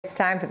It's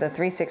time for the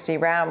 360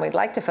 round. We'd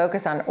like to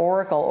focus on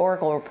Oracle.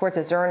 Oracle reports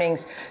its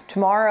earnings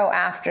tomorrow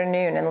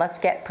afternoon, and let's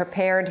get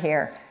prepared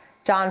here.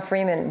 John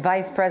Freeman,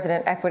 Vice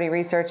President, Equity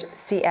Research,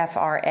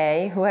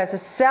 CFRA, who has a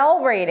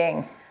sell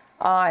rating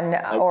on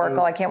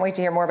Oracle. I can't wait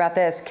to hear more about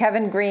this.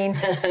 Kevin Green,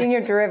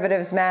 Senior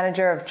Derivatives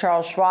Manager of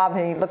Charles Schwab,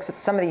 and he looks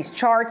at some of these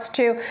charts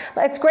too.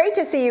 It's great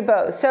to see you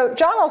both. So,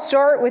 John, I'll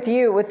start with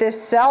you with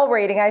this sell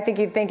rating. I think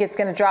you think it's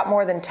going to drop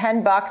more than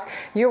 $10.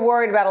 You're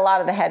worried about a lot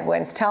of the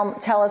headwinds.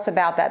 Tell us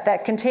about that.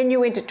 That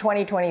continue into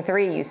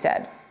 2023, you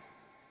said.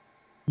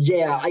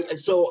 Yeah, I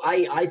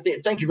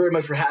think. Thank you very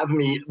much for having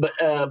me. But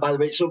by the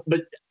way,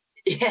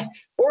 yeah,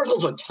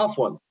 Oracle's a tough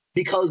one,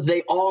 because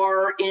they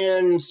are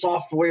in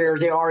software,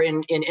 they are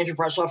in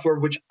enterprise software,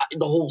 which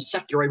the whole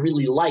sector I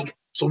really like.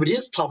 So it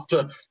is tough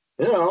to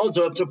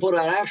put an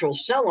actual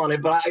sell on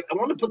it. But I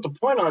want to put the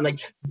point on,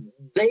 like,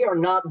 they are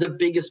not the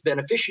biggest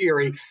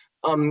beneficiary.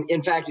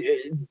 In fact,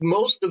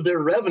 most of their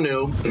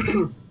revenue,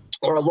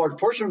 or a large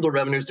portion of the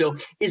revenue still,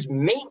 is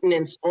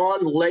maintenance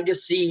on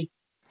legacy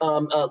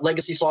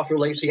software,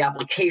 legacy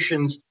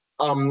applications,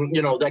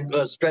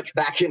 that stretch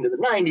back into the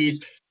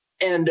 90s.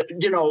 And,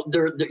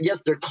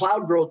 their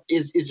cloud growth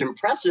is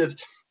impressive,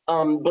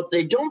 but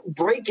they don't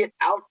break it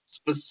out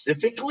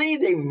specifically.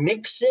 They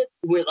mix it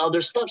with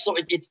other stuff. So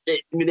they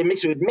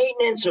mix it with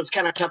maintenance, so it's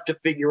kind of tough to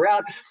figure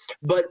out.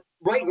 But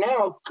right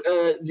now,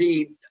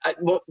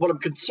 what I'm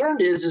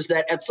concerned is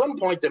that at some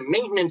point the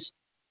maintenance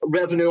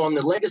revenue on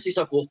the legacy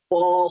stuff will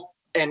fall,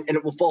 and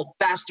it will fall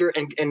faster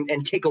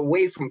and take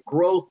away from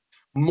growth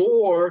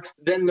more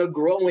than the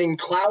growing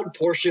cloud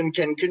portion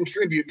can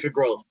contribute to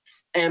growth.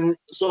 And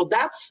so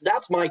that's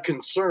my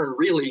concern,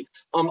 really.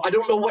 I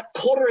don't know what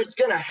quarter it's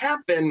going to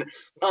happen,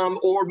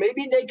 or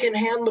maybe they can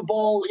hand the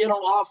ball,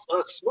 off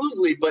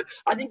smoothly. But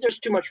I think there's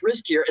too much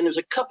risk here, and there's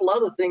a couple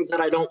other things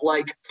that I don't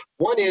like.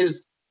 One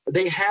is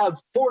they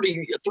have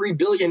 $43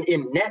 billion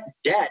in net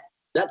debt.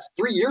 That's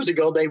 3 years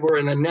ago. They were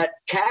in a net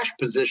cash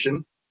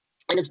position.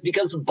 And it's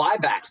because of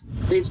buybacks.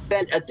 They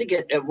spent, I think,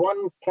 at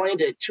one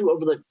point,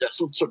 over the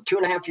some sort of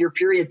 2.5 year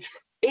period,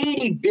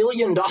 $80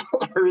 billion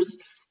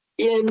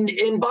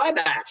in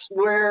buybacks,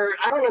 where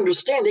I don't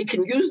understand. They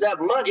can use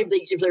that money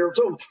if they're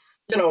so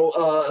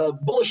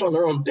bullish on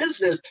their own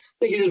business.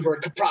 They can use it for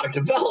product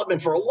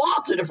development, for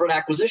lots of different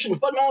acquisitions.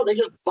 But no, they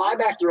just buy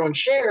back their own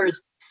shares.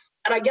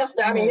 And I guess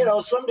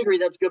to some degree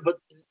that's good, but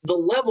the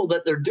level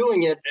that they're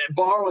doing it,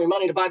 borrowing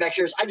money to buy back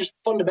shares, I think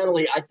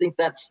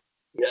that's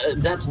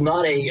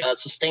not a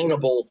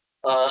sustainable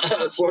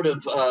sort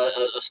of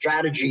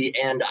strategy,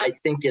 and I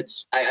think it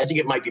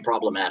might be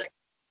problematic.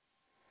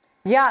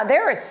 Yeah,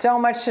 there is so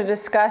much to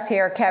discuss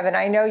here, Kevin.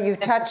 I know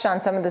you've touched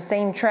on some of the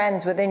same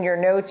trends within your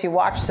notes. You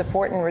watch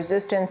support and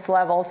resistance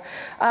levels.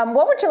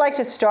 What would you like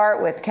to start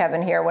with,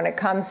 Kevin, here when it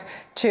comes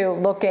to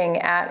looking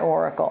at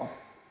Oracle?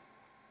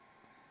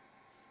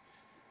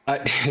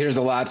 There's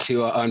a lot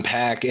to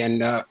unpack,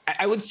 and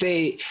I would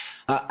say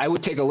I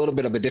would take a little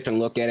bit of a different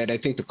look at it. I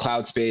think the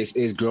cloud space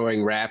is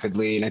growing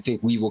rapidly, and I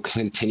think we will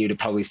continue to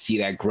probably see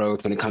that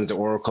growth when it comes to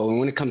Oracle and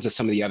when it comes to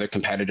some of the other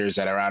competitors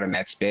that are out in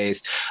that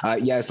space.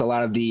 Yes, a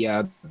lot of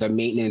the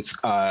maintenance,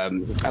 a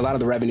lot of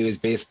the revenue is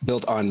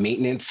built on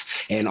maintenance,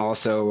 and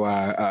also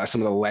some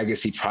of the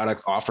legacy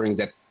product offerings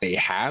that they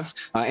have,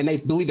 and I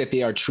believe that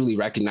they are truly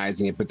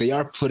recognizing it, but they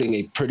are putting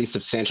a pretty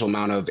substantial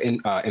amount of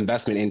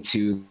investment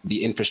into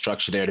the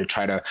infrastructure there to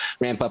try to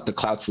ramp up the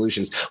cloud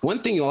solutions.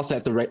 One thing you also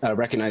have to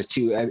recognize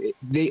too,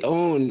 they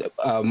own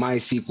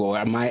MySQL or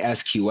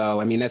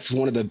MySQL. I mean, that's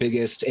one of the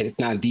biggest, if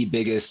not the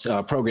biggest,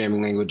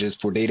 programming languages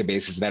for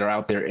databases that are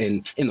out there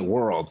in the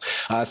world.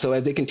 So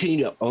as they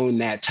continue to own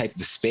that type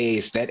of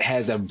space, that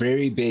has a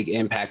very big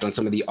impact on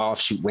some of the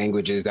offshoot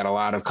languages that a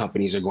lot of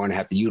companies are going to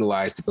have to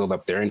utilize to build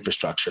up their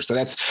infrastructure. So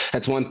that's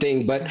one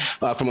thing. But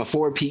from a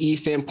forward PE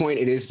standpoint,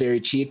 it is very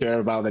cheap. They're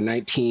about a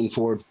 19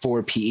 forward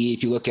PE.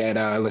 If you look at,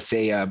 let's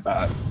say,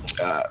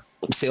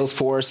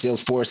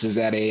 Salesforce is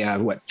at a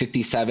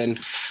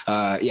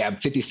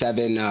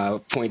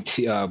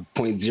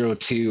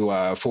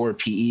 57.02 forward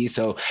PE.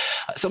 So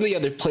some of the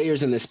other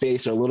players in this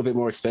space are a little bit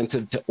more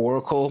expensive to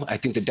Oracle. I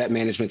think the debt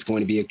management is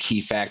going to be a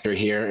key factor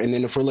here. And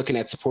then if we're looking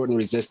at support and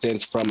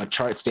resistance from a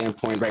chart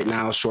standpoint right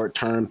now, short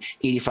term,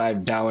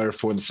 $85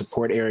 for the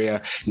support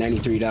area,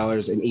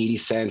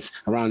 $93.80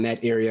 around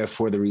that area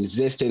for the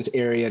resistance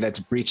area that's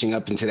breaching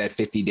up into that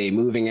 50-day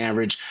moving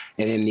average.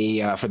 And then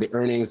for the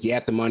earnings, the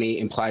at the money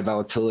implied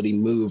volatility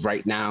move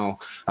right now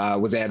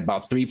was at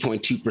about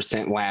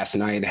 3.2% last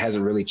night. It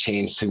hasn't really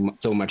changed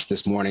so much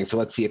this morning. So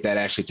let's see if that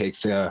actually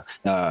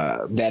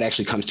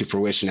comes to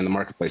fruition in the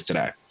marketplace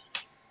today.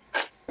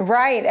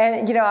 Right.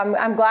 And,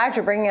 I'm glad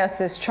you're bringing us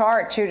this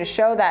chart, too, to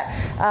show that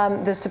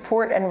the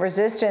support and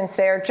resistance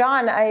there.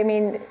 John, I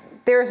mean,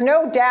 there's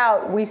no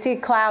doubt we see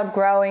cloud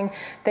growing.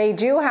 They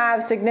do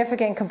have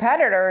significant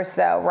competitors,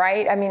 though,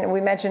 right? I mean,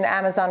 we mentioned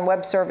Amazon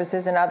Web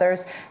Services and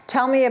others.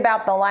 Tell me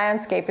about the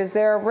landscape. Is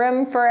there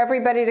room for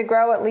everybody to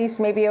grow at least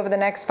maybe over the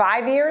next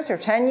 5 years or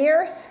 10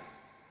 years?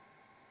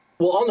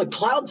 Well, on the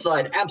cloud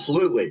side,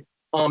 absolutely.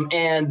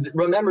 And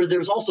remember,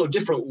 there's also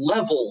different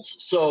levels.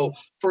 So,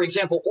 for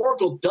example,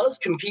 Oracle does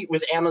compete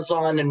with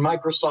Amazon and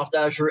Microsoft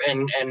Azure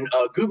and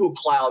Google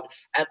Cloud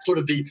at sort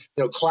of the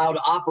cloud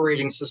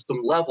operating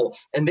system level,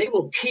 and they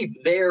will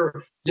keep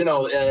their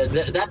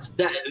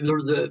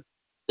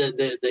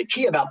the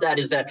key about that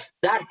is that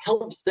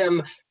helps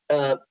them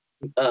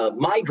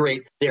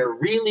migrate their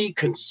really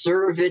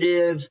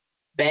conservative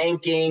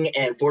banking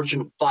and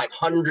Fortune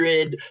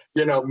 500,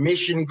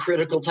 mission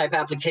critical type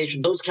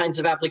application. Those kinds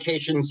of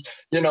applications,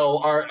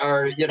 are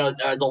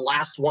the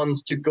last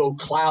ones to go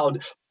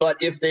cloud. But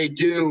if they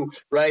do,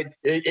 right,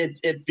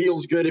 it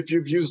feels good if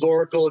you've used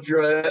Oracle, if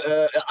you're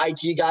a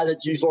IT guy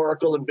that's used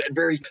Oracle and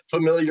very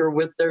familiar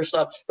with their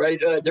stuff, right,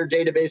 their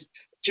database,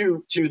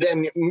 to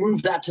then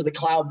move that to the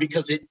cloud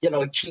because it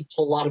keeps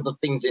a lot of the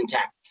things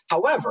intact.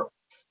 However,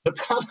 the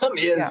problem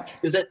is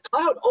that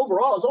cloud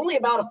overall is only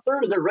about a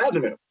third of their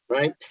revenue,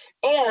 right?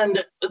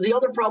 And the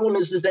other problem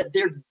is that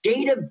their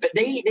data,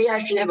 they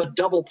actually have a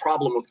double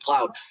problem with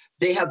cloud.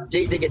 They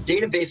get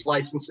database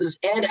licenses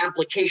and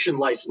application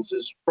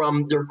licenses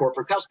from their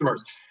corporate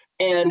customers.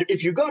 And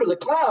if you go to the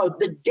cloud,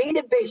 the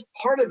database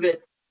part of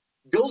it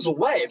goes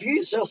away. If you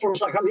use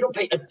Salesforce.com, you don't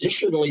pay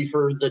additionally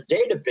for the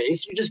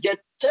database, you just get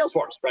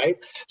Salesforce, right?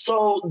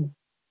 So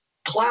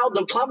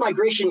the cloud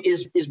migration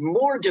is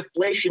more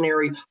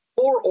deflationary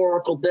for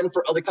Oracle than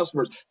for other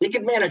customers. They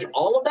can manage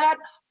all of that,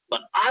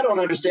 but I don't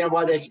understand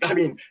why if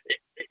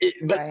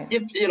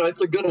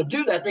they're going to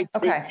do that, I think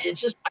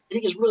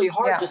it's really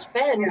hard to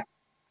spend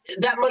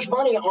that much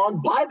money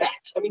on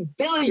buybacks. I mean,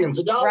 billions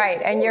of dollars.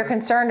 Right, and you're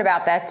concerned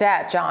about that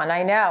debt, John.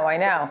 I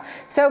know.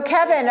 So,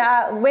 Kevin,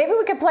 maybe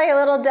we could play a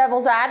little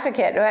devil's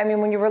advocate. I mean,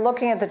 when you were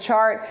looking at the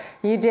chart,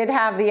 you did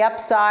have the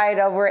upside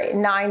over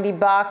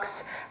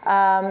 $90.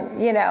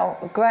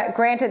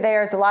 Granted,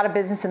 there's a lot of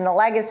business in the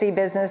legacy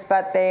business,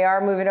 but they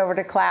are moving over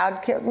to cloud.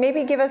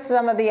 Maybe give us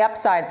some of the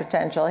upside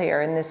potential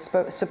here in this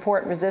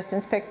support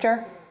resistance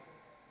picture.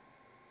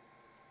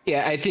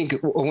 Yeah, I think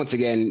once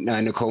again,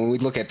 Nicole, when we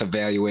look at the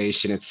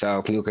valuation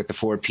itself, when you look at the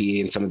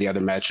 4P and some of the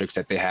other metrics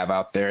that they have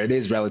out there, it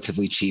is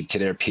relatively cheap to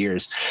their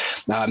peers.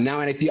 Now,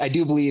 and I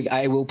do believe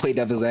I will play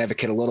devil's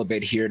advocate a little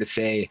bit here to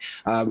say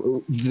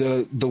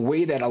the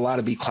way that a lot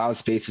of the cloud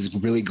space is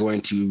really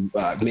going to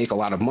make a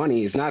lot of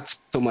money is not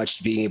so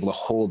much being able to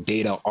hold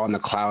data on the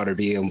cloud or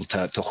being able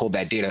to hold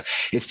that data.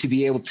 It's to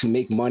be able to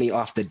make money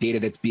off the data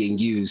that's being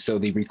used. So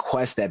the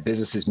requests that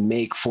businesses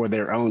make for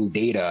their own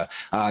data,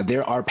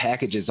 there are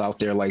packages out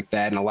there like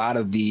that, and a lot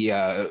of the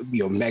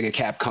mega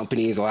cap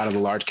companies, a lot of the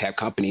large cap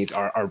companies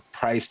are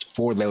priced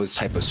for those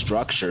type of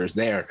structures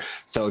there.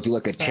 So if you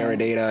look at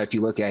Teradata, if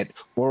you look at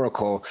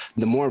Oracle,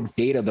 the more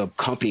data the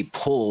company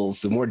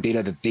pulls, the more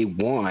data that they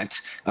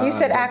want. You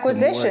said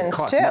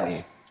acquisitions too.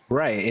 Money.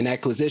 Right, and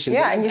acquisitions.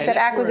 Yeah, and you said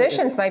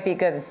acquisitions might be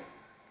good.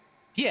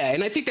 Yeah,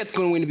 and I think that's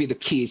going to be the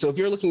key. So if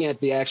you're looking at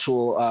the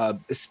actual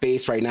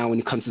space right now when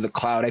it comes to the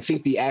cloud, I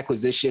think the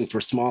acquisition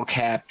for small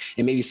cap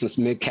and maybe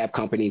some mid cap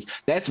companies,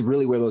 that's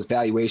really where those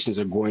valuations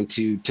are going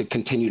to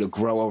continue to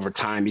grow over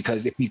time.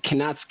 Because if you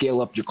cannot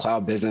scale up your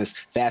cloud business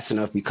fast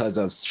enough because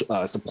of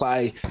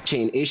supply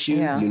chain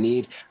issues, you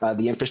need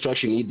the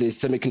infrastructure, you need the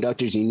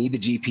semiconductors, you need the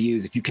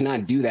GPUs. If you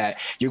cannot do that,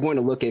 you're going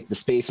to look at the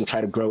space and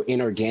try to grow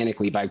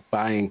inorganically by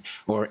buying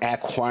or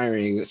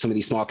acquiring some of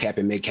these small cap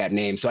and mid cap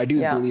names. So I do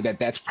believe that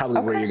that's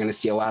probably where you're going to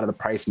see a lot of the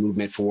price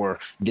movement for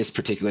this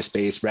particular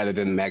space rather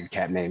than the mega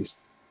cap names.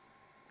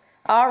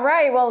 All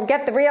right, well,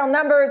 get the real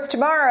numbers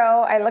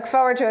tomorrow. I look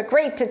forward to it.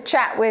 Great to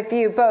chat with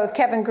you both,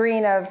 Kevin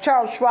Green of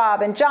Charles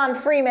Schwab and John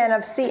Freeman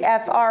of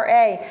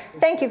CFRA.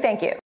 Thank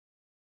you.